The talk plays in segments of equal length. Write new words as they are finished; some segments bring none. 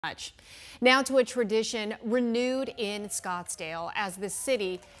Much. Now to a tradition renewed in Scottsdale as the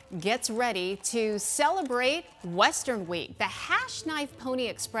city gets ready to celebrate Western Week. The Hashknife Pony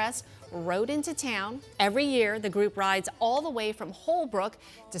Express rode into town. Every year, the group rides all the way from Holbrook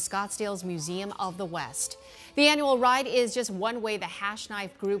to Scottsdale's Museum of the West. The annual ride is just one way the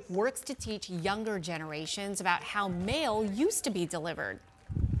Hashknife group works to teach younger generations about how mail used to be delivered.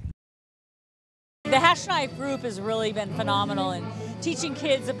 The Hashknife group has really been phenomenal in teaching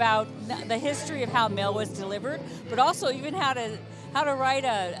kids about the history of how mail was delivered, but also even how to write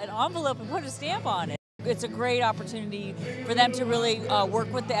an envelope and put a stamp on it. It's a great opportunity for them to really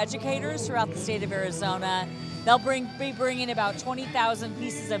work with the educators throughout the state of Arizona. They'll be bringing about 20,000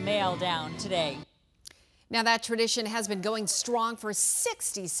 pieces of mail down today. Now that tradition has been going strong for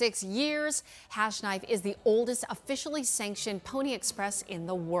 66 years. Hashknife is the oldest officially sanctioned Pony Express in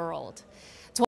the world.